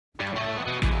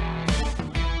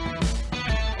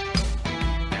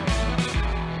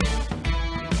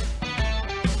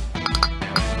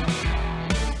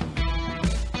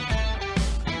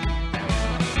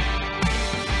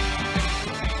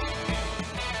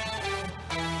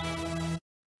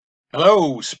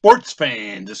Hello, sports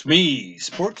fans. It's me,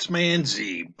 Sportsman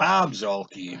Z, Bob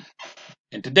Zolke.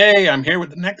 And today I'm here with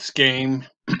the next game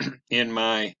in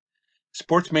my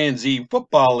Sportsman Z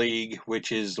Football League,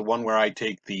 which is the one where I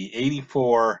take the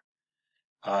 84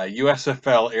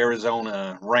 USFL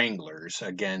Arizona Wranglers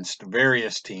against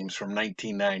various teams from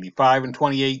 1995 and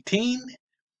 2018.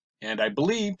 And I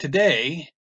believe today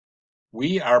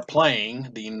we are playing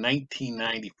the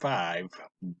 1995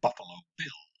 Buffalo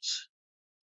Bills.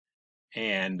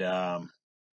 And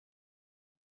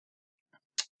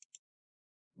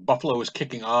Buffalo is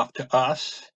kicking off to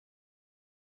us.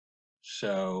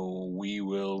 So we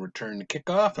will return the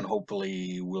kickoff and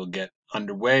hopefully we'll get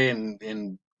underway and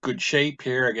in good shape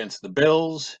here against the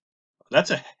Bills.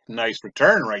 That's a nice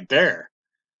return right there.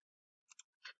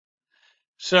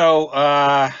 So,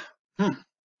 all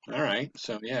right.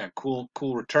 So yeah, cool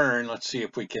return. Let's see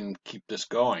if we can keep this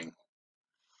going.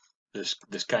 This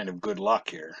kind of good luck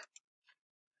here.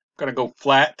 Gonna go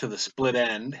flat to the split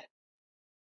end.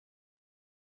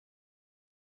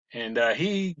 And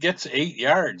he gets 8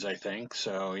 yards, I think.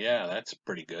 So yeah, that's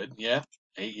pretty good. Yeah,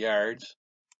 8 yards.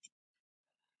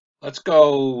 Let's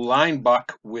go line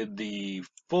buck with the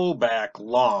fullback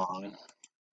long.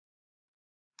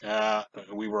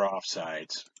 We were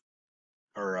offsides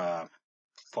or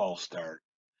false start.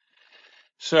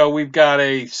 So we've got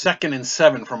a 2nd and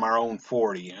 7 from our own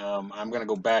 40. I'm going to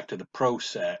go back to the pro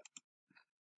set.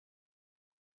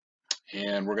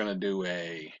 And we're going to do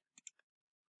a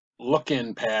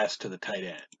look-in pass to the tight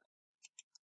end.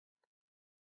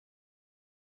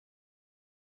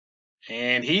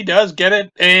 And he does get it,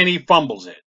 and he fumbles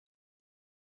it.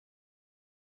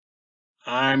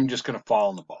 I'm just going to fall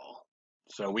on the ball.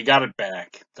 So we got it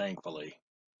back, thankfully.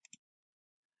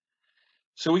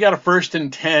 So we got a 1st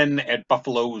and 10 at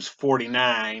Buffalo's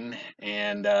 49.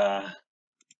 And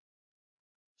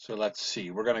so let's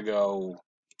see. We're going to go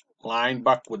line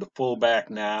buck with the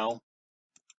fullback now.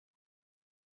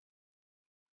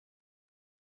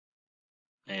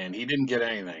 And he didn't get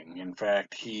anything. In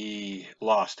fact, he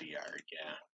lost a yard,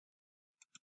 yeah.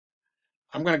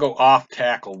 I'm going to go off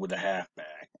tackle with the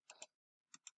halfback.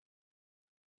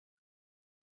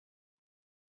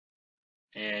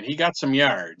 And he got some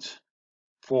yards,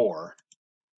 4.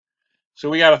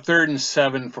 So we got a 3rd and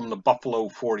 7 from the Buffalo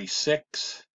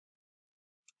 46.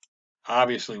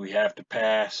 Obviously, we have to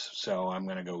pass, so I'm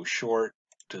going to go short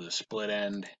to the split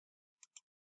end.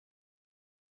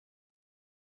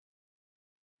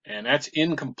 And that's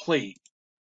incomplete.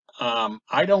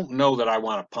 I don't know that I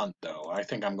want to punt, though. I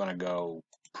think I'm going to go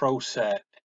pro set,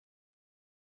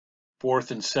 4th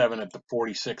and 7 at the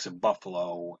 46 of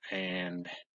Buffalo, and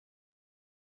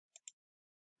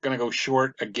going to go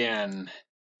short again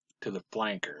to the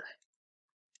flanker.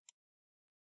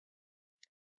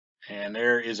 And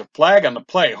there is a flag on the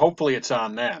play. Hopefully it's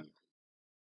on them.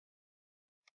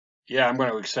 Yeah, I'm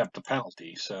going to accept the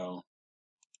penalty. So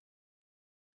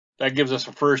that gives us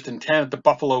a 1st and 10 at the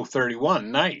Buffalo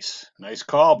 31. Nice. Nice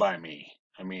call by me.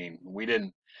 I mean,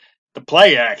 the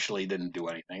play actually didn't do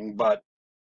anything, but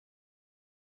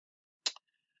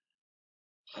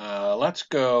let's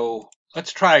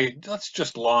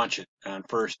just launch it on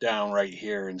 1st down right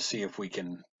here and see if we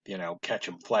can, catch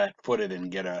them flat-footed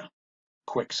and get a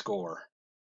quick score.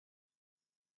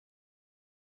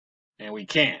 And we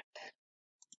can't.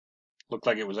 Looked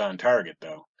like it was on target,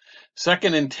 though.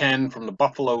 2nd and 10 from the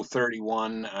Buffalo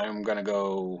 31. I'm going to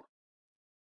go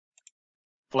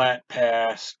flat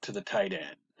pass to the tight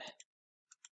end.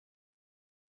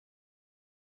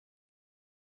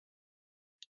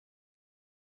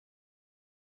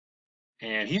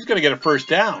 And he's going to get a 1st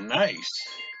down. Nice.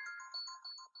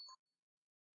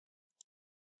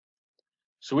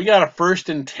 So we got a 1st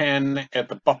and 10 at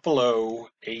the Buffalo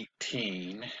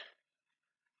 18.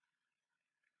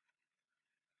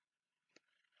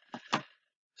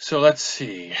 So let's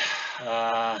see.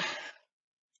 I'm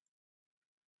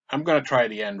going to try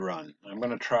the end run. I'm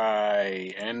going to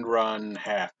try end run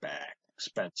halfback,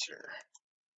 Spencer.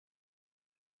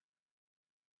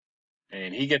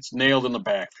 And he gets nailed in the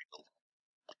backfield.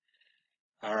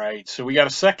 All right, so we got a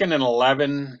 2nd and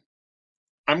 11.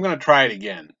 I'm going to try it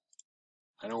again.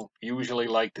 I don't usually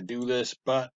like to do this,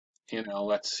 but,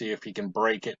 let's see if he can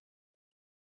break it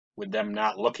with them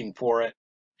not looking for it.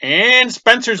 And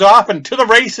Spencer's off and to the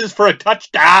races for a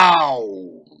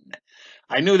touchdown.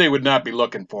 I knew they would not be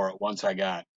looking for it once I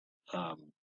had a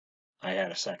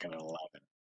 2nd and 11.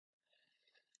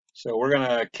 So we're going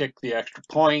to kick the extra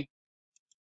point.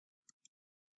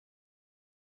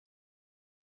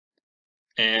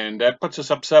 And that puts us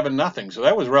up 7-0. So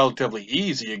that was relatively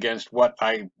easy against what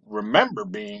I remember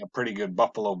being a pretty good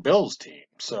Buffalo Bills team.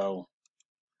 So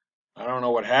I don't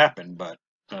know what happened, but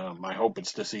I hope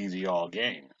it's this easy all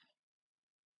game.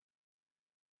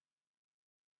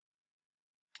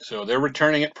 So they're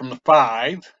returning it from the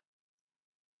 5,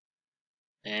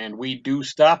 and we do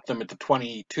stop them at the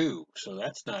 22. So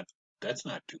that's not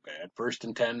too bad. 1st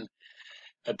and 10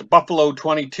 at the Buffalo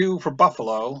 22 for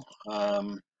Buffalo.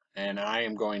 And I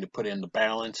am going to put in the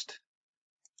balanced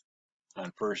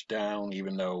on 1st down,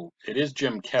 even though it is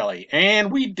Jim Kelly.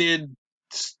 And we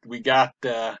got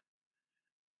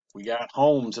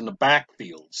Holmes in the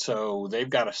backfield, so they've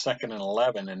got a 2nd and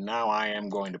 11, and now I am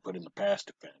going to put in the pass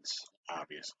defense,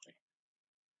 obviously.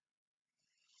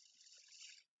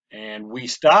 And we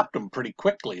stopped them pretty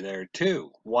quickly there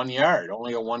too. 1 yard,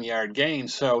 only a 1 yard gain.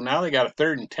 So now they got a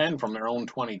 3rd and 10 from their own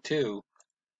 22,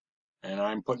 and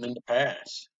I'm putting in the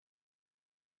pass.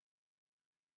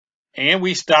 And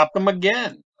we stopped them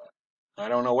again. I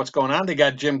don't know what's going on. They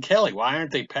got Jim Kelly. Why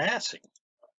aren't they passing?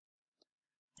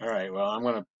 All right, well, I'm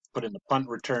going to put in the punt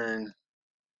return,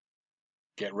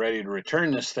 get ready to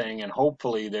return this thing, and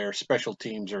hopefully their special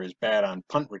teams are as bad on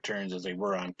punt returns as they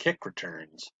were on kick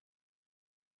returns.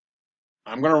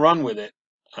 I'm going to run with it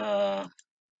because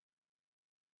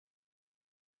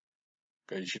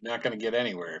you're not going to get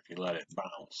anywhere if you let it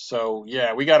bounce. So,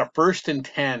 yeah, we got a 1st and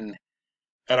 10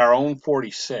 at our own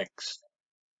 46,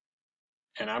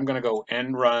 and I'm going to go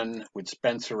end run with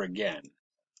Spencer again.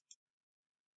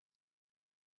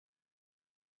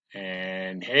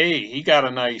 And hey, he got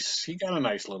a nice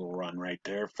little run right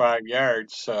there, 5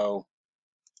 yards. So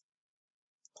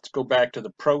let's go back to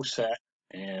the pro set,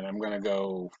 and I'm going to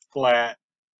go flat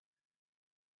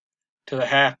to the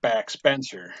halfback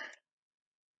Spencer.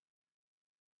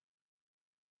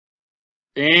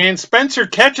 And Spencer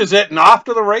catches it and off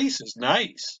to the races.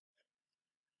 Nice.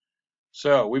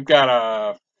 So we've got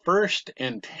a 1st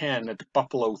and 10 at the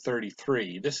Buffalo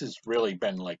 33. This has really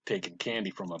been like taking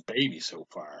candy from a baby so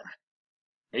far.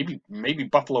 Maybe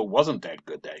Buffalo wasn't that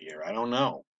good that year. I don't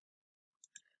know.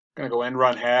 Gonna go end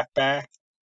run halfback.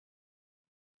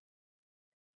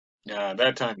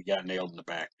 That time he got nailed in the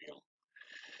backfield.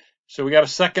 So we got a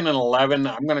 2nd and 11.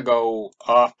 I'm gonna go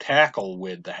off tackle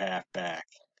with the halfback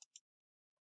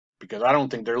because I don't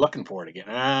think they're looking for it again.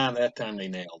 That time they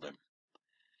nailed him.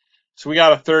 So we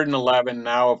got a 3rd and 11.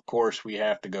 Now, of course, we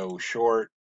have to go short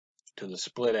to the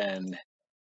split end.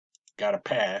 Got to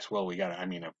pass. Well,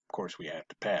 of course, we have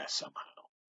to pass somehow.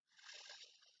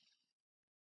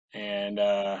 And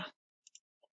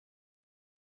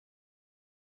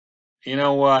you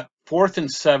know what? 4th and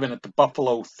 7 at the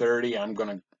Buffalo 30. I'm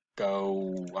gonna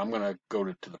go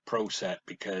to the pro set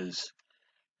because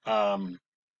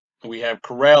we have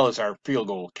Corral as our field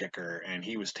goal kicker, and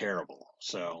he was terrible.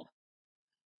 So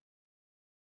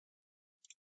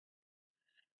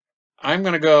I'm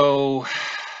gonna go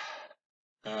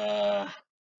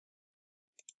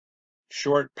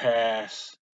short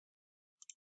pass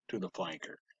to the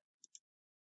flanker.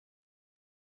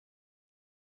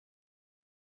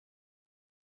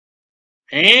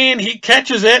 And he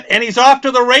catches it, and he's off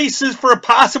to the races for a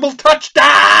possible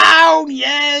touchdown.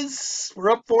 Yes,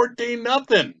 we're up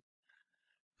 14-0.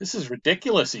 This is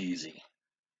ridiculous easy.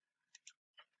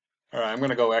 All right, I'm going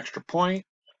to go extra point.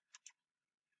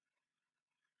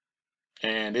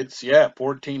 And it's,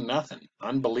 14-0.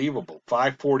 Unbelievable.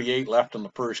 5:48 left in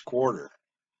the first quarter.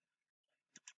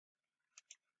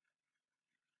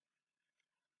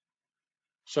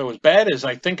 So as bad as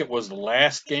I think it was the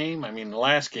last game, the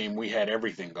last game we had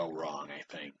everything go wrong, I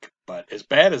think. But as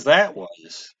bad as that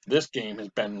was, this game has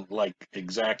been like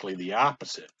exactly the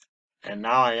opposite. And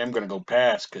now I am going to go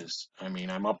pass because,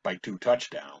 I'm up by 2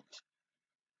 touchdowns.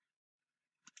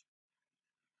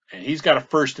 And he's got a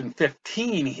 1st and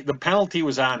 15. The penalty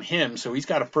was on him, so he's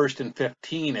got a 1st and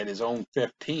 15 at his own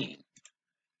 15.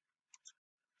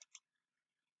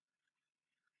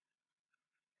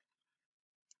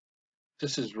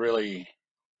 This is really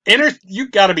you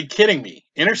got to be kidding me.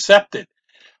 Intercepted.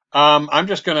 I'm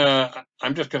just gonna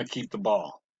keep the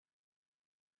ball.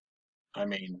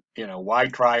 Why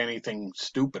try anything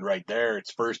stupid right there?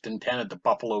 It's 1st and 10 at the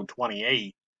Buffalo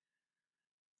 28.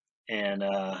 And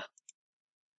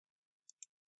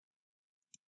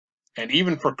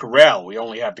even for Corral, we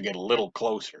only have to get a little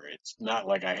closer. It's not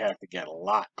like I have to get a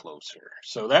lot closer.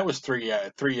 So that was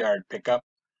 3-yard pickup.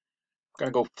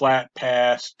 Gonna go flat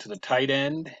pass to the tight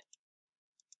end.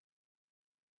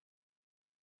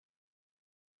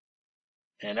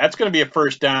 And that's going to be a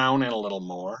 1st down and a little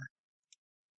more.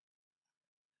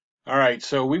 All right,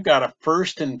 so we've got a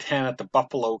 1st and 10 at the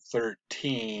Buffalo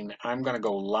 13. I'm going to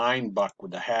go line buck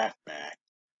with the halfback.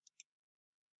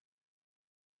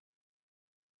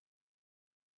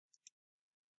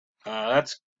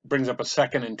 That's brings up a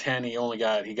 2nd and 10.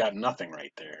 He got nothing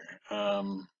right there.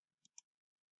 I'm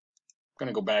going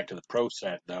to go back to the pro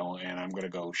set though, and I'm going to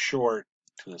go short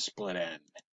to the split end.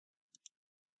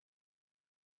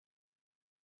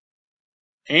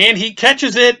 And he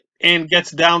catches it and gets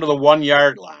down to the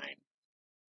 1-yard line.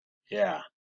 Yeah.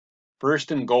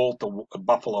 1st and goal to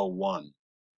Buffalo 1.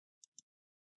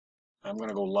 I'm going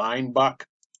to go line buck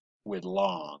with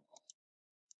Long.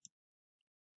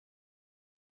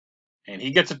 And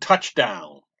he gets a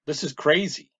touchdown. This is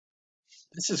crazy.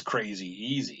 This is crazy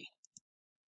easy.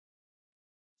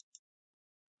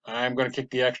 I'm going to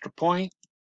kick the extra point.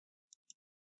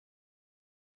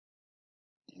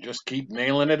 Just keep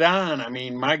nailing it on. I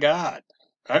mean, my God.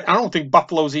 I don't think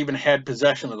Buffalo's even had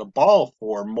possession of the ball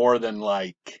for more than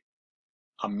like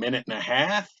a minute and a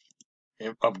half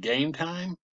of game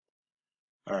time.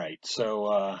 All right,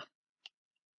 so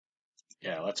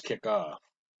yeah, let's kick off.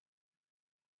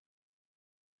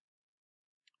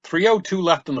 3:02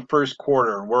 left in the first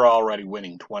quarter, and we're already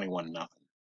winning 21-0.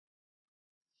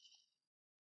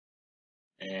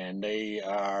 And they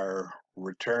are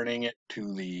returning it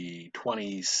to the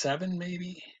 27,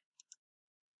 maybe.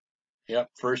 Yep,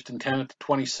 1st and 10 at the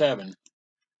 27. Of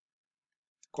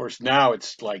course, now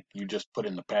it's like you just put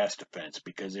in the pass defense,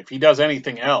 because if he does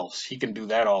anything else, he can do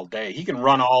that all day. He can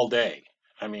run all day.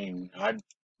 I mean, I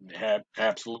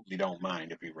absolutely don't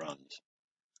mind if he runs.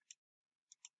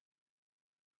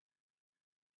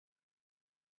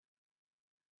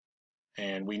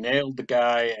 And we nailed the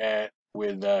guy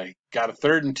with got a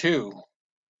 3rd and 2.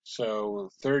 So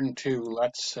 3rd and 2.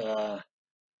 Let's. I'm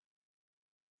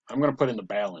going to put in the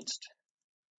balanced.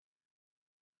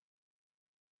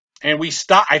 And we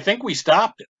stop. I think we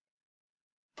stopped it.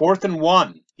 4th and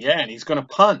 1. Yeah, and he's going to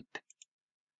punt,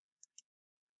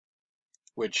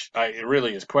 which it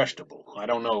really is questionable. I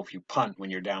don't know if you punt when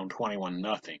you're down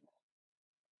 21-0.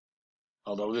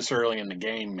 Although this early in the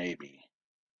game, maybe.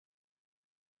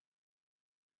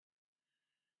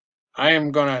 I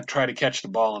am going to try to catch the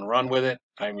ball and run with it.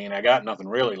 I mean, I got nothing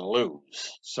really to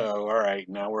lose. So, all right,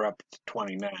 now we're up to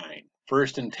 29.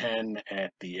 1st and 10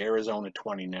 at the Arizona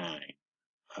 29.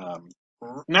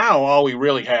 Now all we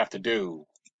really have to do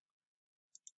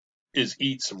is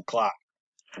eat some clock.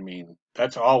 I mean,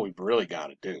 that's all we've really got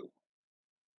to do.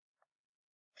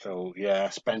 So, yeah,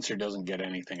 Spencer doesn't get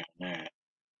anything on that.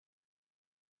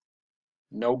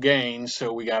 No gains,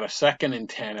 so we got a 2nd and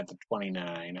 10 at the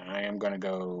 29. I am going to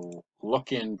go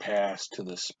look in pass to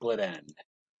the split end.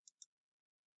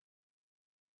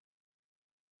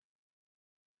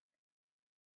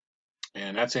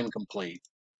 And that's incomplete.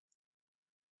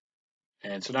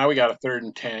 And so now we got a 3rd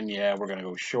and 10. Yeah, we're going to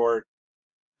go short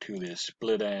to the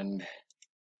split end.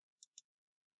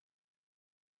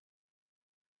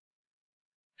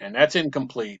 And that's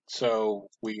incomplete, so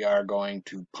we are going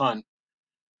to punt.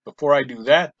 Before I do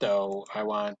that, though, I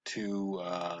want to,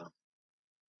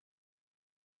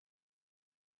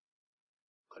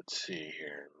 let's see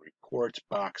here, reports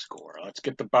box score. Let's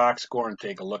get the box score and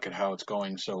take a look at how it's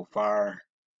going so far.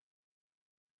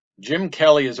 Jim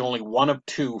Kelly is only 1 of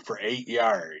 2 for 8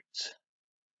 yards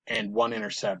and 1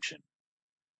 interception.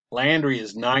 Landry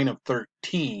is 9 of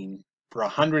 13 for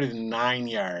 109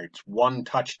 yards, 1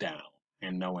 touchdown,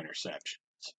 and no interceptions.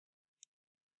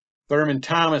 Thurman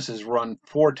Thomas has run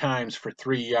 4 times for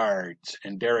 3 yards,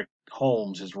 and Derek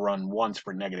Holmes has run once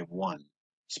for -1.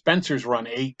 Spencer's run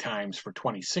 8 times for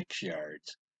 26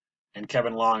 yards, and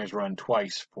Kevin Long has run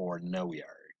twice for no yards.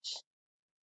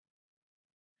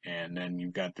 And then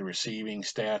you've got the receiving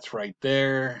stats right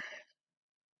there.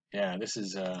 Yeah, this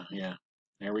is, yeah,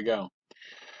 there we go.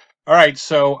 All right,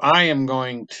 so I am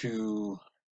going to,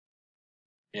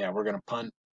 yeah, we're going to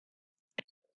punt.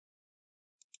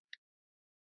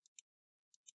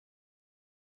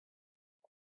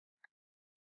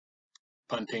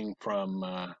 Punting from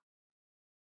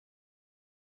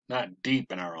not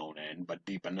deep in our own end, but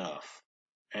deep enough.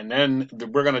 And then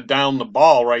we're going to down the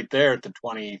ball right there at the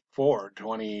 24,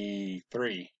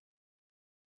 23.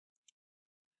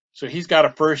 So he's got a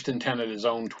 1st and 10 at his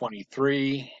own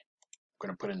 23. I'm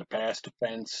going to put in the pass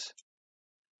defense.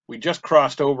 We just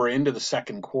crossed over into the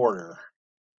 2nd quarter.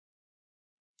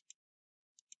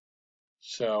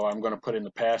 So I'm going to put in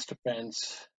the pass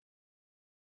defense.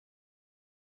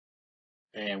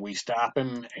 And we stop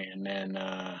him. And then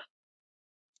I'm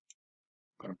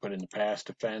going to put in the pass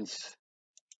defense.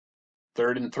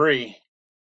 3rd and 3.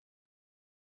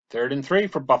 3rd and 3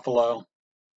 for Buffalo.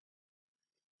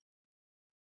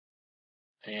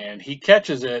 And he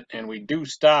catches it, and we do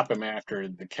stop him after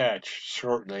the catch,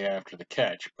 shortly after the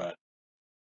catch, but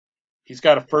he's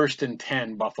got a 1st and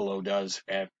 10, Buffalo does,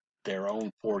 at their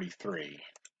own 43.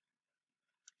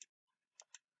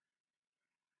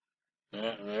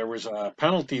 There was a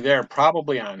penalty there,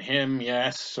 probably on him,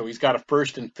 yes. So he's got a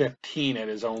 1st and 15 at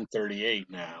his own 38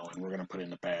 now, and we're going to put in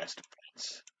the pass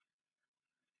defense.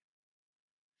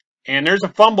 And there's a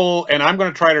fumble, and I'm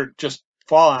going to try to just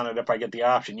fall on it if I get the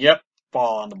option. Yep,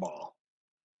 fall on the ball.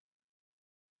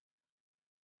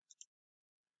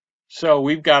 So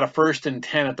we've got a 1st and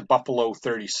 10 at the Buffalo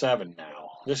 37 now.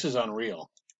 This is unreal.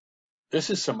 This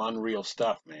is some unreal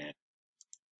stuff, man.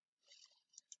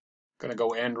 Going to go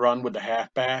end run with the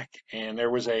halfback, and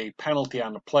there was a penalty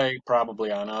on the play,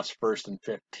 probably on us, 1st and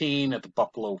 15 at the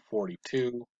Buffalo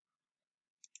 42.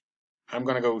 I'm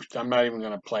not even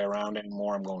going to play around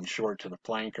anymore. I'm going short to the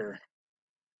flanker.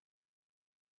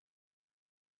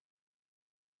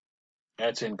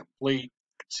 That's incomplete.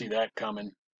 See that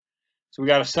coming. So we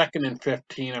got a 2nd and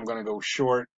 15. I'm going to go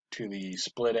short to the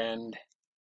split end.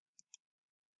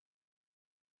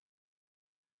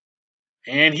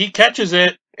 And he catches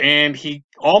it, and he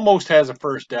almost has a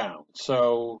 1st down.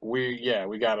 So we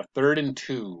got a 3rd and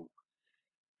 2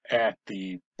 at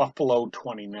the Buffalo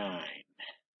 29.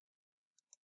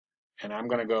 And I'm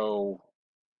going to go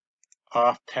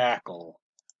off tackle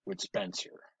with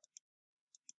Spencer.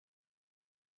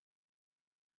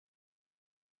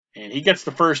 And he gets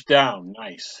the 1st down.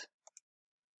 Nice.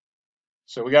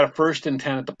 So we got a 1st and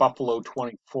 10 at the Buffalo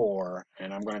 24,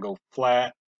 and I'm going to go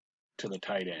flat to the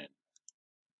tight end.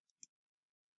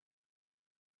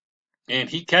 And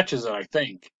he catches it, I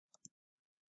think.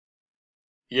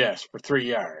 Yes, for 3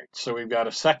 yards. So we've got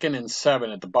a 2nd and 7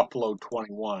 at the Buffalo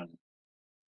 21.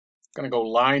 Going to go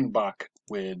line buck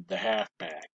with the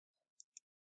halfback.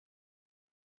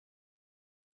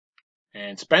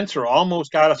 And Spencer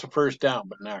almost got us a 1st down,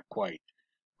 but not quite.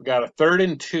 We got a 3rd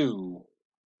and 2.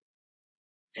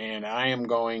 And I am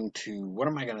going to, what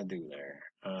am I going to do there?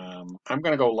 I'm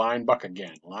going to go line buck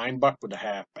again. Line buck with the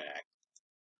halfback.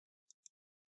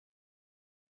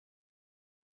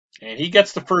 And he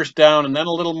gets the 1st down and then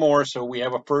a little more, so we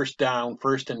have a 1st down,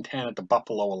 1st and 10 at the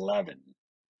Buffalo 11.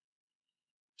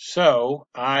 So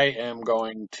I am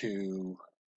going to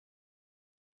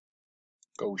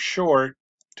go short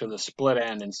to the split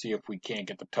end and see if we can't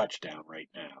get the touchdown right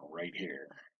now, right here.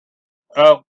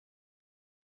 Oh,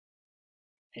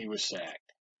 he was sacked.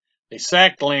 They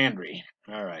sacked Landry.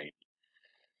 All right.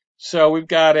 So we've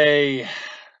got a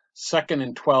 2nd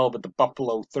and 12 at the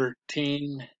Buffalo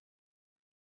 13.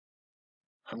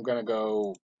 I'm going to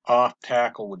go off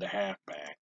tackle with the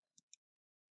halfback.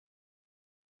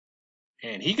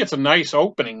 And he gets a nice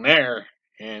opening there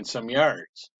and some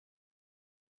yards.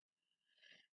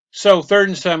 So 3rd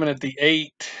and 7 at the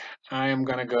 8. I am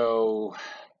going to go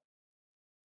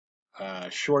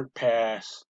short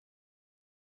pass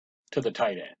to the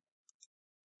tight end.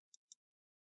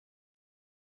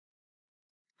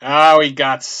 Oh, he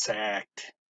got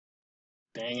sacked.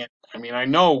 Dang it. I mean, I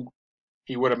know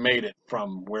he would have made it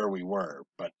from where we were,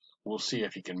 but we'll see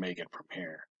if he can make it from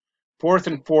here. 4th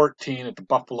and 14 at the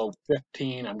Buffalo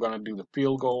 15. I'm going to do the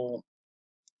field goal.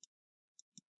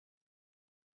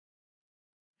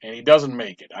 And he doesn't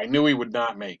make it. I knew he would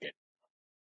not make it.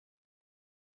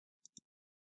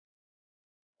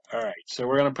 All right, so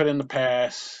we're going to put in the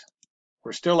pass.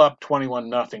 We're still up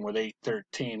 21-0 with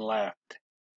 8:13 left.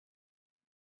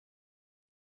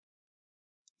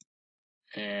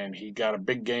 And he got a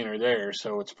big gainer there,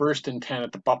 so it's 1st and 10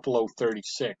 at the Buffalo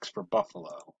 36 for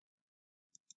Buffalo.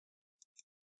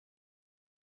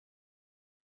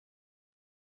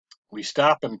 We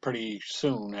stop him pretty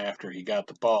soon after he got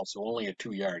the ball, so only a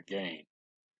 2-yard gain.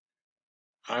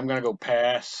 I'm going to go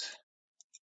pass.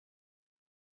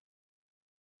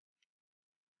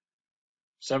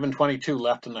 7:22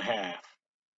 left in the half.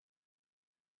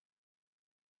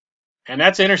 And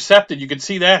that's intercepted. You can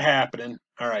see that happening.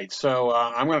 All right, so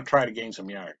I'm going to try to gain some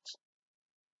yards.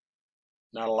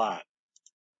 Not a lot.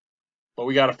 But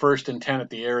we got a 1st and 10 at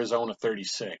the Arizona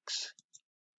 36.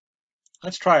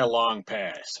 Let's try a long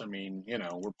pass. I mean,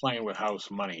 we're playing with house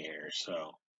money here,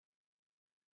 so.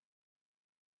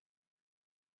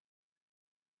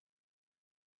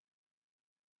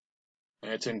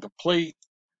 It's incomplete.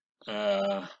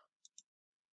 Let's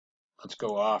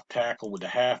go off tackle with the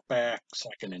halfback.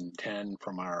 2nd and 10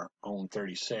 from our own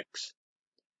 36.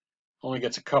 Only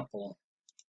gets a couple.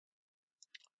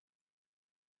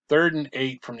 3rd and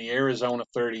 8 from the Arizona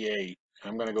 38.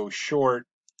 I'm going to go short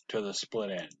to the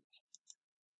split end.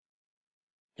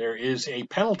 There is a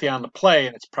penalty on the play,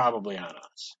 and it's probably on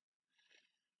us.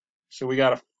 So we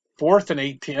got a 4th and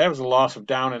 18. That was a loss of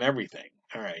down and everything.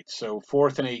 All right, so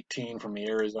 4th and 18 from the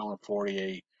Arizona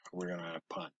 48. We're going to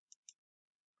punt.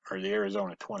 Or the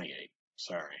Arizona 28.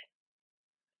 Sorry.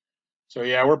 So,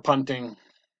 yeah, we're punting.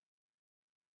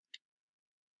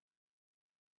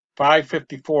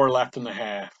 5:54 left in the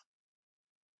half.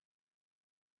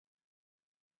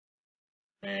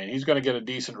 And he's going to get a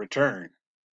decent return.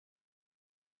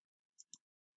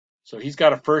 So he's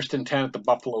got a 1st and 10 at the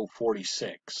Buffalo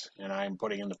 46, and I'm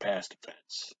putting in the pass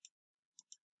defense.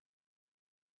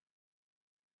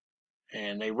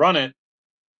 And they run it,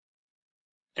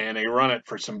 and they run it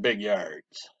for some big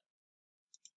yards.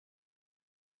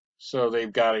 So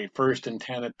they've got a 1st and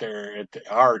 10 at the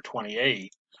R28.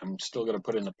 I'm still going to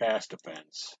put in the pass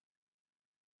defense.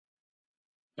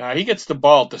 Now he gets the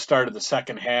ball at the start of the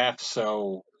second half,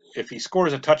 so if he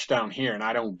scores a touchdown here and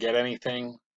I don't get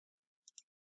anything,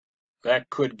 that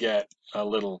could get a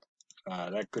little,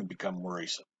 that could become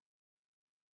worrisome.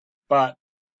 But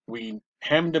we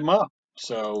hemmed him up,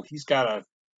 so he's got a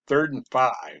 3rd and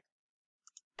 5.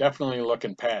 Definitely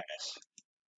looking pass.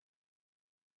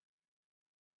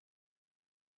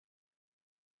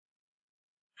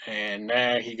 And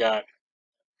now he got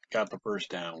the first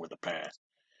down with a pass.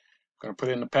 Going to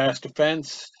put in the pass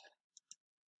defense.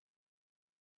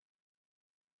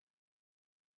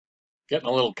 Getting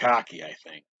a little cocky, I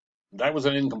think. That was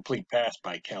an incomplete pass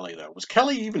by Kelly, though. Was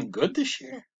Kelly even good this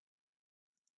year?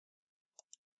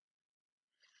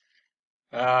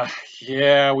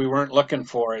 Yeah, we weren't looking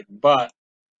for it, but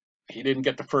he didn't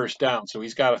get the first down, so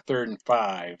he's got a 3rd and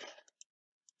 5. If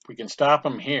we can stop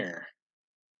him here.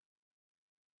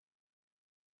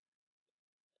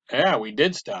 Yeah, we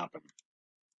did stop him.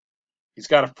 He's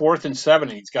got a 4th and 7,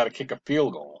 and he's got to kick a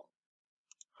field goal.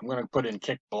 I'm going to put in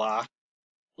kick block.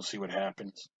 We'll see what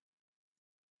happens.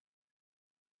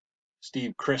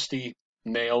 Steve Christie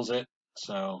nails it,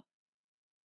 so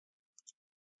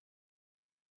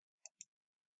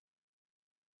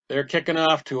they're kicking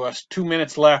off to us. 2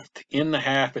 minutes left in the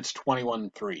half. It's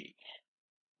 21-3.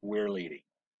 We're leading.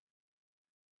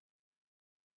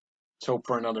 Let's hope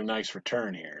for another nice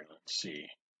return here. Let's see.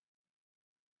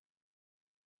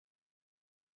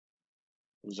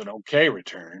 It was an okay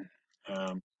return.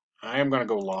 I am going to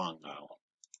go long, though.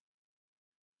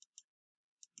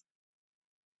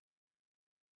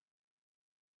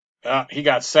 He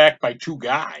got sacked by 2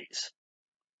 guys.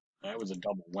 That was a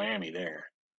double whammy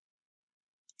there.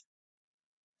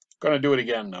 Going to do it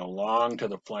again, though. Long to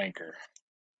the flanker.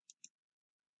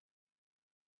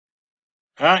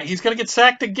 He's going to get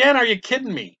sacked again. Are you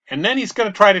kidding me? And then he's going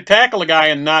to try to tackle a guy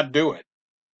and not do it.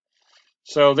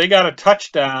 So they got a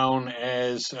touchdown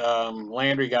as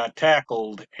Landry got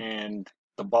tackled and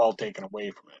the ball taken away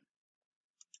from him.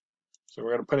 So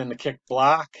we're going to put in the kick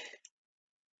block.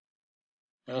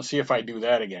 I'll see if I do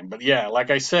that again. But yeah, like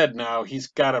I said, now he's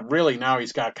got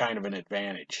kind of an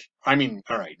advantage. I mean,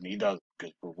 all right, and he does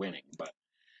because we're winning, but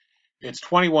it's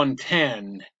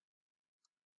 21-10,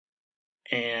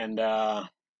 and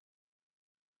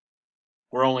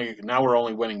we're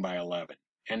only winning by 11.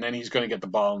 And then he's going to get the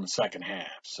ball in the second half.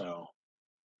 So,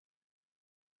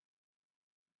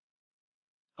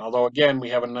 although again we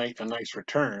have a nice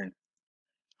return,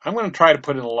 I'm going to try to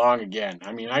put it along again.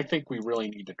 I mean, I think we really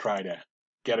need to try to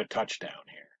get a touchdown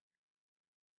here.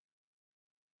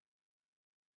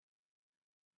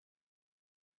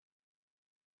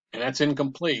 And that's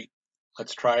incomplete.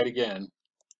 Let's try it again.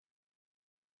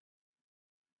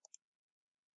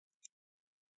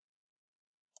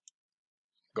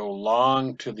 Go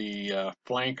long to the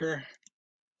flanker.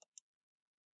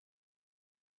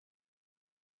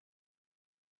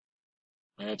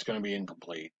 And it's going to be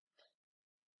incomplete.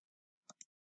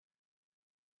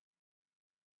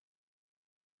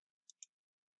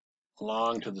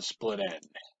 Long to the split end.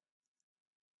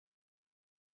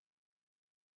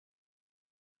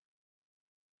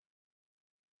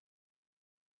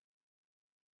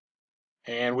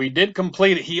 And we did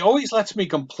complete it. He always lets me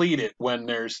complete it when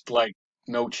there's like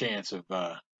no chance of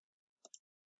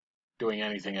doing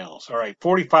anything else. All right,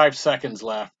 45 seconds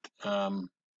left.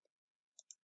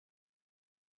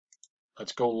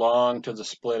 Let's go long to the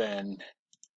split end.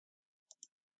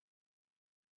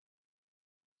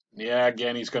 Yeah,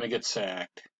 again, he's going to get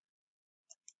sacked.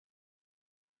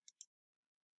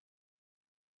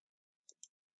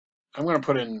 I'm going to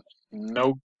put in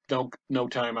no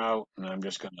timeout, and I'm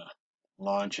just going to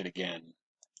launch it again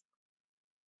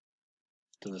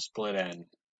to the split end.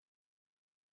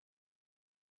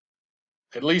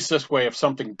 At least this way, if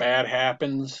something bad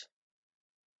happens,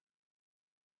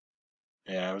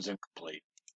 yeah, it was incomplete.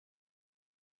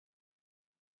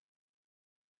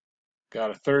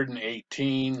 Got a 3rd and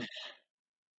 18.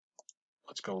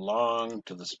 Let's go long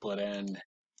to the split end.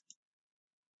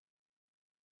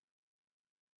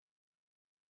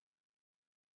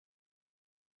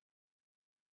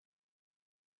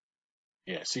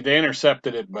 Yeah, see, they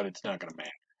intercepted it, but it's not going to matter.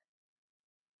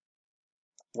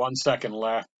 1 second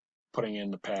left, putting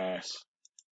in the pass.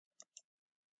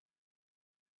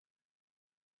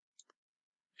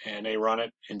 And they run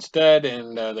it instead,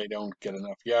 and they don't get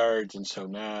enough yards. And so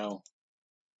now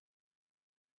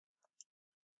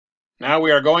we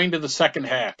are going to the second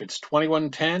half. It's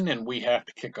 21-10, and we have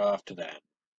to kick off to that.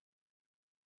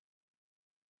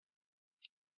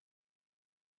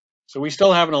 So we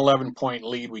still have an 11-point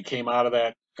lead. We came out of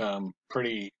that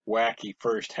pretty wacky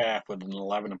first half with an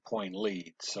 11-point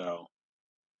lead. So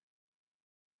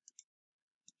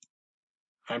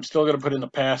I'm still going to put in the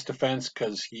pass defense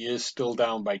because he is still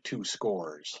down by 2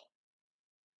 scores.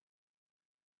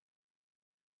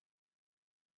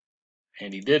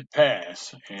 And he did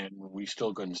pass, and we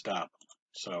still couldn't stop him.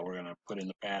 So we're going to put in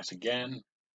the pass again.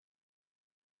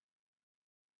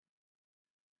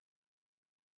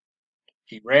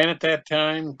 He ran at that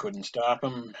time, couldn't stop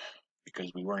him because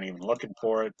we weren't even looking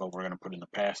for it, but we're going to put in the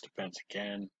pass defense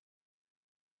again.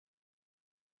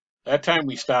 That time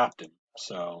we stopped him,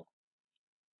 so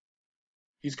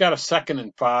he's got a 2nd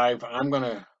and 5. I'm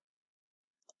gonna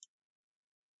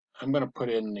put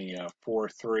in the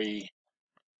 4-3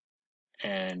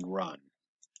 and run.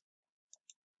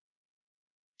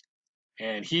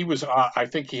 And he was, I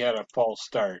think he had a false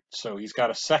start, so he's got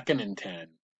a 2nd and 10.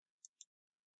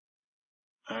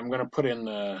 I'm gonna put in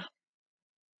the,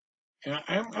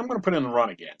 I'm gonna put in the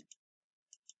run again.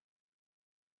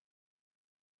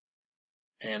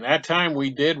 And that time we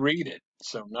did read it,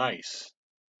 so nice.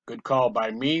 Good call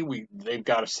by me. They've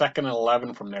got a 2nd and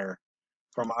 11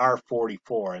 from our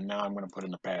 44, and now I'm going to put in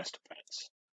the pass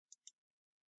defense.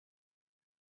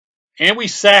 And we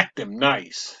sacked him.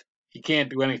 Nice. He can't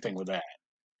do anything with that.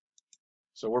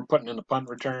 So we're putting in the punt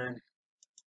return.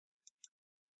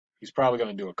 He's probably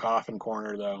going to do a coffin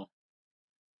corner, though.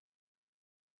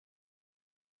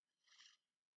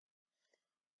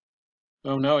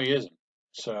 Oh, no, he isn't.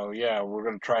 So, yeah, we're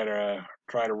going to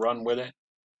try to run with it.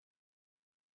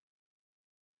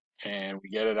 And we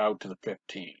get it out to the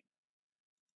 15.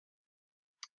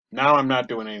 Now I'm not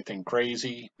doing anything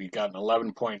crazy. We've got an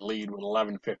 11-point lead with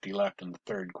 11:50 left in the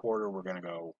third quarter. We're going to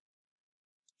go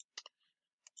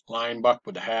line buck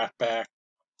with the halfback.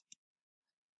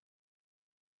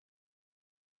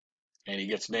 And he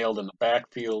gets nailed in the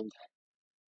backfield,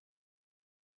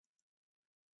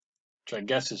 which I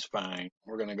guess is fine.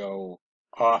 We're going to go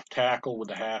off tackle with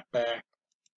the halfback.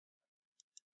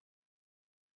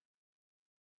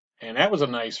 And that was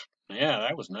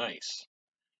that was nice.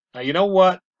 Now, you know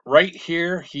what? Right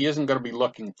here, he isn't going to be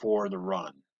looking for the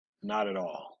run. Not at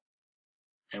all.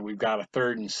 And we've got a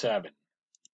 3rd and 7.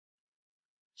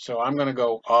 So I'm going to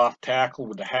go off tackle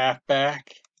with the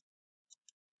halfback.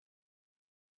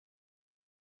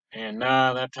 And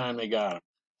nah, that time they got him.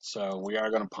 So we are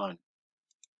going to punt.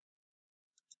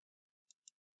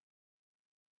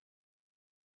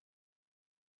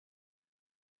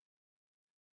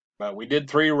 But we did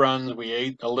 3 runs. We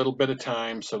ate a little bit of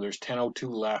time, so there's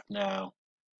 10:02 left now.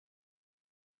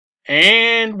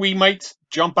 And we might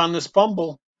jump on this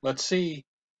fumble. Let's see.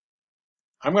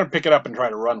 I'm going to pick it up and try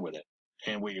to run with it.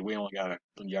 And we only got a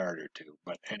yard or 2.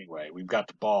 But anyway, we've got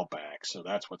the ball back, so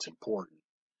that's what's important.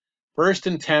 1st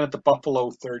and 10 at the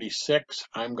Buffalo 36.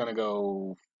 I'm going to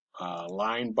go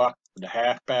line buck with the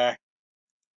halfback.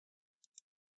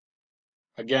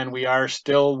 Again, we are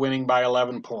still winning by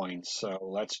 11 points, so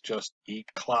let's just eat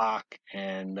clock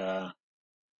and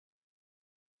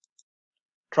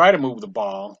try to move the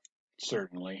ball,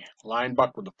 certainly. Line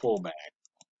buck with the fullback.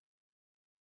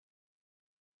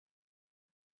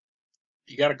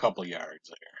 You got a couple yards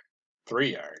there.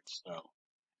 3 yards, so.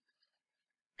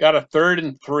 Got a 3rd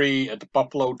and 3 at the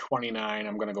Buffalo 29.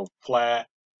 I'm going to go flat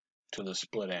to the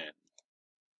split end.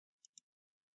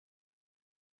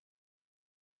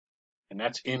 And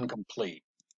that's incomplete.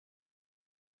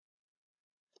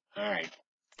 All right.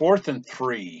 4th and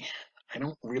 3. I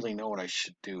don't really know what I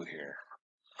should do here.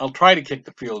 I'll try to kick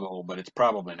the field goal, but it's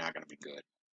probably not going to be good.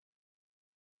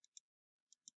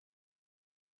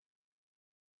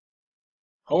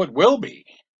 Oh, it will be.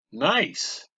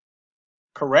 Nice.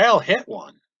 Corral hit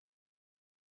one.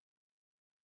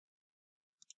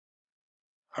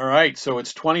 All right, so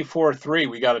it's 24-3.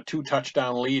 We got a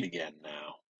 2-touchdown lead again now.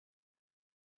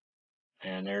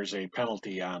 And there's a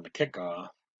penalty on the kickoff.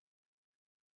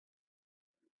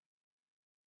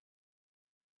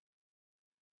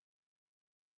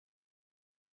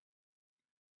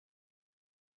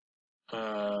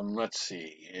 Let's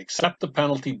see. Accept the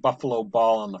penalty, Buffalo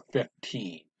ball on the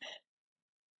 15.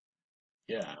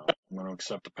 Yeah, I'm going to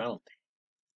accept the penalty.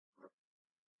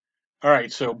 All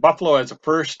right, so Buffalo has a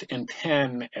 1st and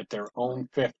 10 at their own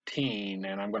 15,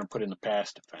 and I'm going to put in the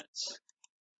pass defense.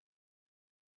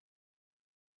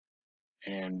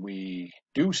 And we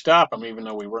do stop him even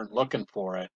though we weren't looking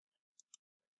for it.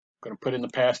 Going to put in the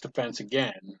pass defense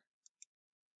again.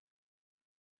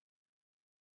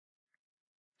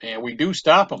 And we do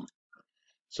stop him.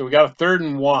 So we got a 3rd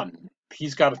and 1.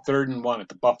 He's got a 3rd and 1 at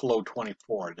the Buffalo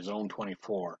 24, at his own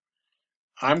 24.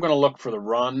 I'm going to look for the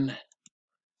run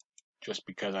just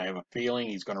because I have a feeling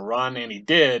he's going to run, and he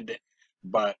did,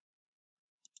 but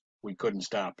we couldn't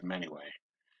stop him anyway.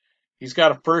 He's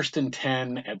got a 1st and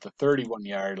 10 at the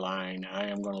 31-yard line. I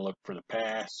am going to look for the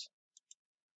pass.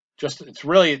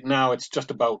 It's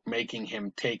just about making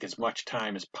him take as much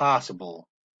time as possible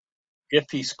if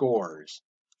he scores,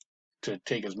 to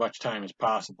take as much time as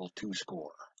possible to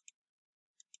score.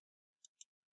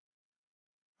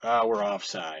 We're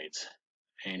offsides,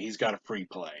 and he's got a free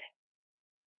play.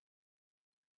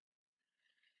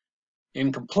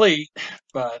 Incomplete,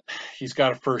 but he's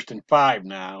got a 1st and 5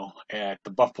 now at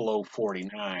the Buffalo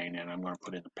 49, and I'm going to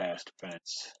put in the pass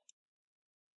defense.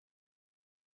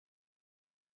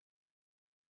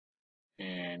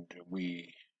 And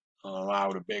we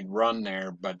allowed a big run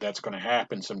there, but that's going to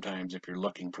happen sometimes if you're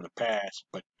looking for the pass.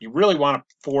 But you really want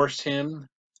to force him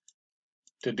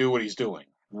to do what he's doing,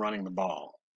 running the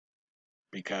ball,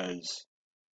 because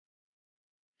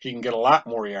he can get a lot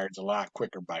more yards a lot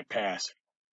quicker by passing.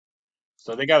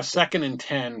 So they got a 2nd and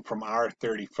 10 from our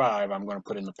 35. I'm going to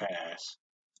put in the pass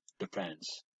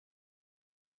defense.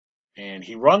 And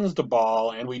he runs the ball,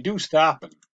 and we do stop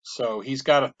him. So he's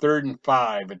got a 3rd and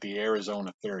 5 at the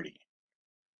Arizona 30.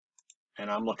 And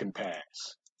I'm looking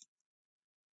pass.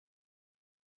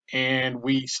 And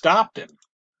we stopped him.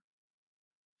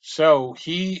 So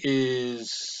he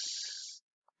is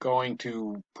going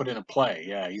to put in a play.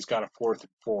 Yeah, he's got a 4th and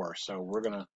 4. So we're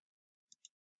going to.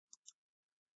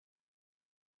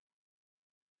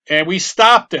 And we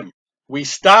stopped him. We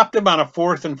stopped him on a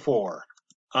 4th and 4.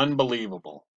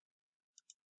 Unbelievable.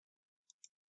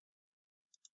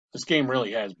 This game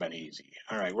really has been easy.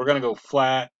 All right, we're going to go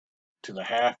flat to the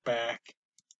halfback.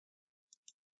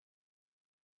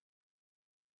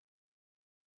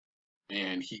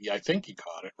 And I think he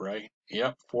caught it, right?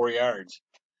 Yep, 4 yards.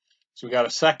 So we got a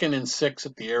 2nd and 6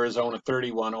 at the Arizona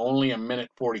 31. Only a minute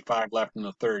 45 left in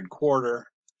the 3rd quarter.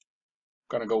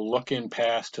 Going to go look in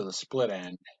pass to the split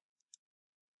end.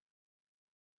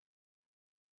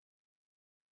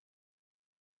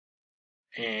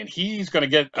 And he's going to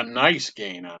get a nice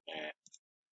gain on that.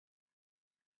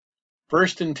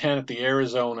 1st and 10 at the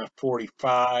Arizona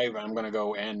 45. I'm going to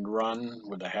go end run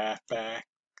with the halfback.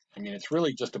 I mean, it's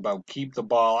really just about keep the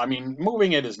ball. I mean,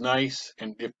 moving it is nice,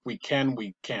 and if we can,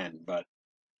 we can. But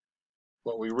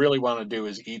what we really want to do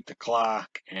is eat the clock,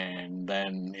 and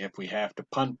then if we have to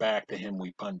punt back to him,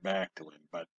 we punt back to him.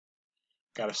 But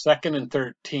got a 2nd and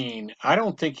 13. I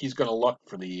don't think he's going to look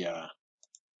for the.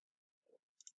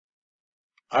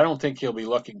 I don't think he'll be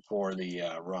looking for the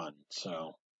run.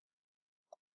 So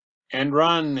end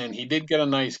run, and he did get a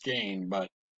nice gain, but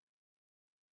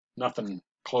nothing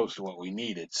close to what we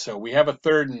needed. So we have a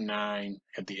 3rd and 9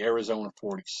 at the Arizona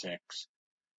 46.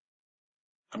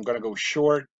 I'm going to go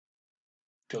short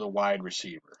to the wide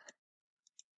receiver.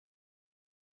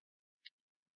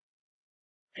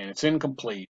 And it's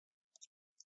incomplete.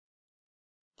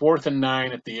 4th and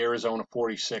 9 at the Arizona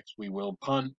 46. We will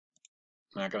punt.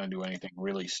 Not going to do anything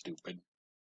really stupid.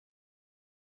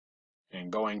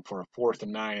 And going for a 4th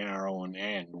and 9 in our own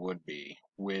end would be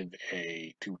with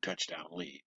a 2-touchdown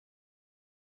lead.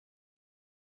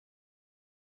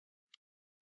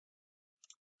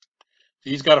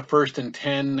 He's got a 1st and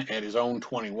 10 at his own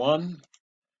 21.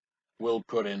 We'll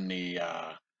put in the.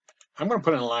 I'm going to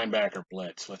put in a linebacker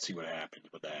blitz. Let's see what happens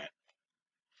with that.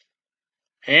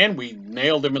 And we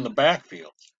nailed him in the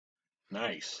backfield.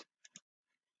 Nice.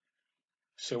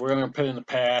 So we're going to put in the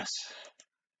pass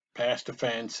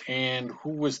defense. And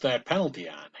who was that penalty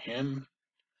on? Him?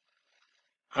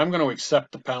 I'm going to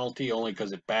accept the penalty only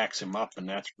because it backs him up, and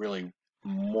that's really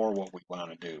more what we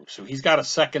want to do. So he's got a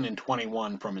 2nd and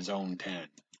 21 from his own 10.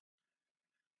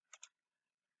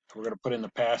 We're going to put in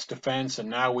the pass defense, and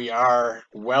now we are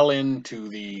well into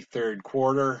the 3rd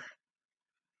quarter,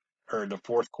 or the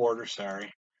 4th quarter,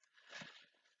 sorry.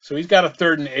 So he's got a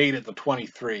 3rd and 8 at the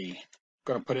 23.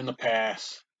 Going to put in the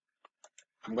pass.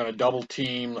 I'm going to double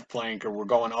team the flanker. We're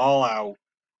going all out.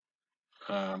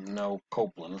 No,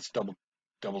 Copeland. Let's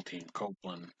double team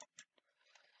Copeland.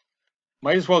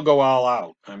 Might as well go all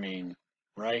out. I mean,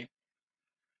 right?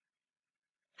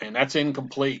 And that's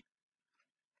incomplete.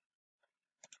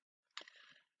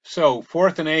 So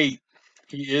 4th and 8,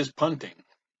 he is punting.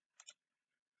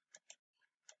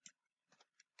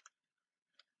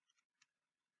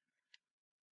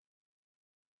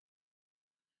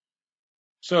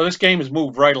 So this game has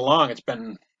moved right along. It's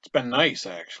been nice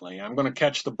actually. I'm going to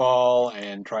catch the ball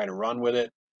and try to run with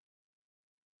it,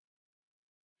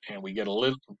 and we get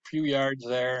a few yards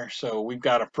there. So we've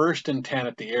got a 1st and 10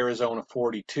 at the Arizona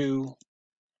 42.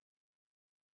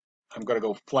 I'm going to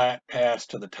go flat pass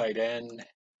to the tight end.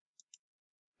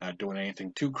 Not doing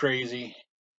anything too crazy.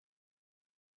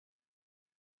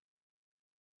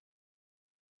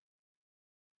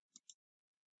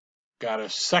 Got a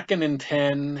 2nd and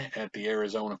 10 at the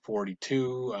Arizona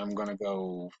 42. I'm going to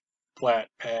go flat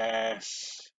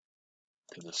pass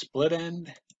to the split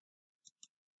end.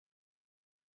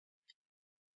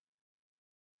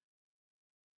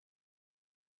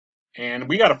 And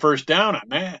we got a 1st down on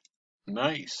that.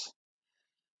 Nice.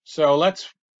 So let's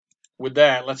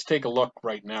take a look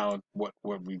right now at what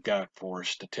we've got for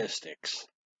statistics.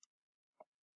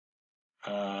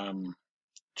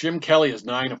 Jim Kelly is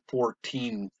 9 of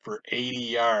 14 for 80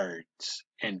 yards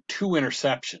and 2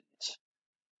 interceptions.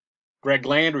 Greg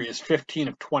Landry is 15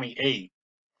 of 28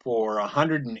 for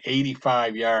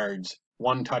 185 yards,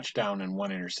 1 touchdown, and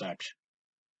 1 interception.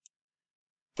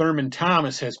 Thurman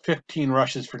Thomas has 15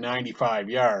 rushes for 95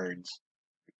 yards,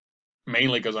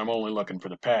 mainly because I'm only looking for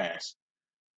the pass.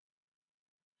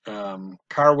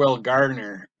 Carwell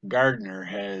Gardner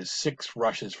has 6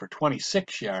 rushes for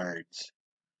 26 yards.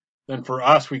 Then for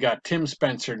us, we got Tim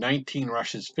Spencer, 19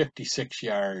 rushes, 56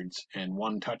 yards, and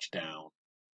 1 touchdown.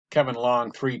 Kevin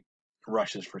Long, 3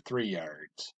 rushes for 3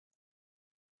 yards.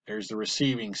 There's the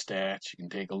receiving stats. You can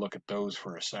take a look at those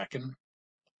for a second.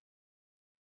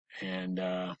 And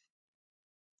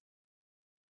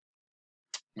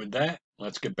with that,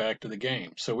 let's get back to the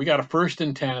game. So we got a 1st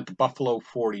and 10 at the Buffalo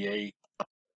 48.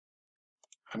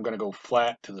 I'm going to go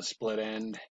flat to the split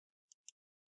end.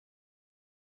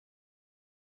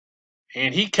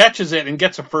 And he catches it and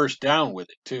gets a 1st down with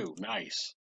it, too.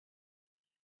 Nice.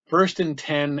 1st and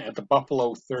 10 at the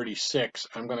Buffalo 36.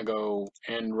 I'm going to go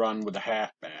end run with the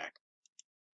halfback.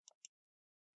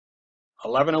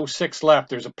 11:06 left.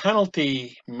 There's a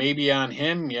penalty maybe on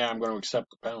him. Yeah, I'm going to accept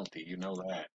the penalty. You know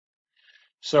that.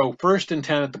 So 1st and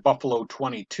 10 at the Buffalo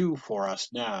 22 for us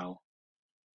now.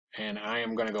 And I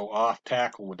am going to go off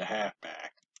tackle with the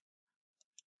halfback.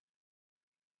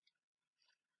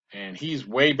 And he's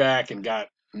way back and got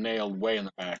nailed way in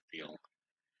the backfield.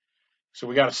 So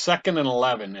we got a 2nd and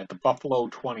 11 at the Buffalo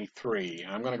 23.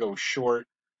 I'm going to go short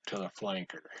to the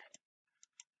flanker.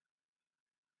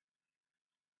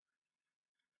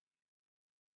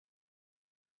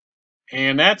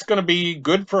 And that's going to be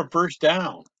good for a 1st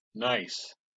down.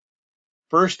 Nice.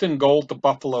 1st and goal to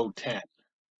Buffalo 10.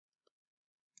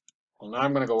 Well, now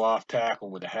I'm going to go off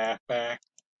tackle with the halfback.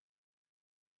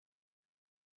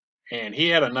 And he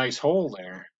had a nice hole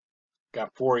there.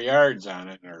 Got 4 yards on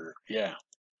it. Yeah.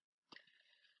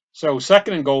 So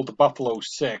 2nd and goal to Buffalo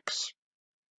 6.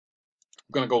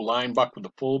 I'm going to go line buck with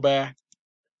the fullback.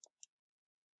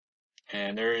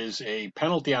 And there is a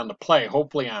penalty on the play,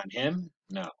 hopefully on him.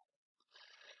 No.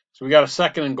 So we got a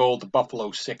 2nd and goal to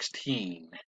Buffalo 16.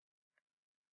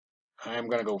 I'm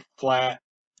going to go flat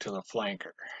to the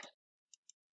flanker.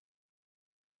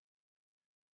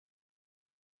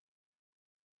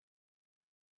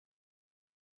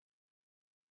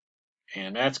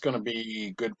 And that's going to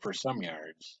be good for some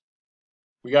yards.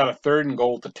 We got a 3rd and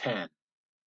goal to 10.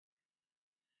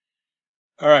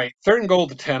 All right, 3rd and goal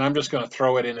to 10. I'm just going to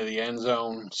throw it into the end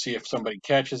zone, see if somebody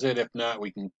catches it. If not, we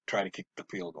can try to kick the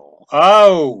field goal.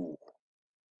 Oh!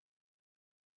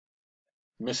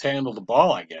 Mishandled the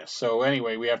ball, I guess. So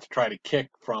anyway, we have to try to kick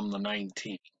from the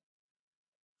 19.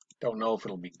 Don't know if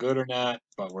it'll be good or not,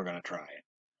 but we're going to try it.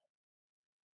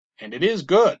 And it is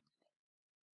good.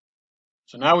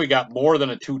 So now we got more than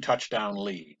a 2-touchdown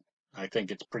lead. I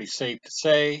think it's pretty safe to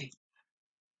say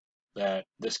that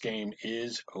this game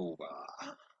is over.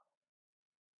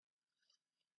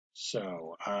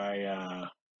 So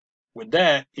with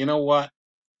that, you know what?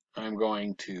 I'm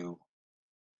going to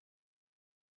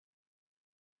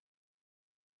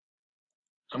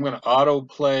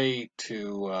autoplay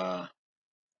to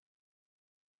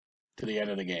the end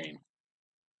of the game.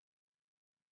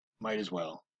 Might as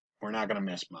well. We're not going to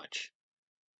miss much.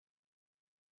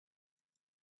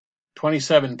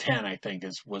 27-10, I think,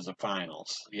 was the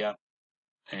finals. Yep.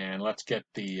 And let's get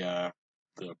the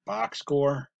box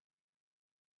score.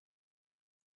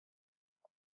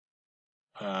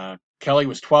 Kelly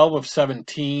was 12 of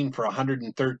 17 for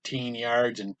 113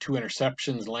 yards and 2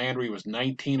 interceptions. Landry was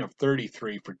 19 of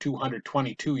 33 for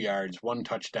 222 yards, 1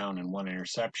 touchdown and 1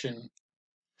 interception.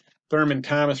 Thurman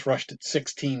Thomas rushed it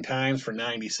 16 times for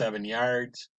 97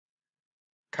 yards.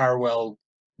 Carwell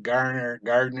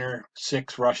Gardner,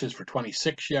 6 rushes for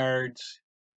 26 yards.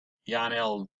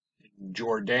 Yanel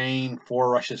Jourdain, 4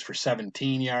 rushes for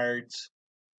 17 yards.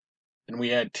 And we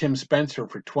had Tim Spencer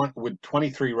with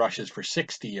 23 rushes for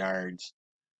 60 yards.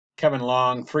 Kevin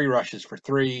Long, 3 rushes for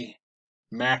 3.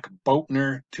 Mac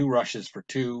Boatner, 2 rushes for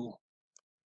 2.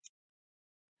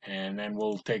 And then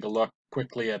we'll take a look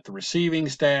quickly at the receiving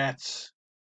stats.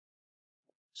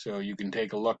 So you can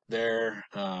take a look there.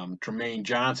 Tremaine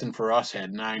Johnson for us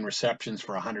had 9 receptions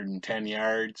for 110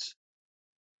 yards.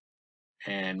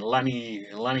 And Lenny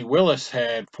Willis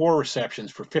had 4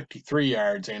 receptions for 53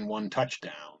 yards and 1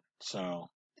 touchdown. So,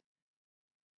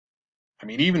 I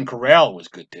mean, even Corral was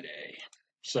good today.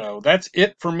 So that's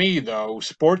it for me, though.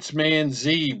 Sportsman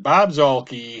Z, Bob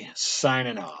Zolke,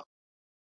 signing off.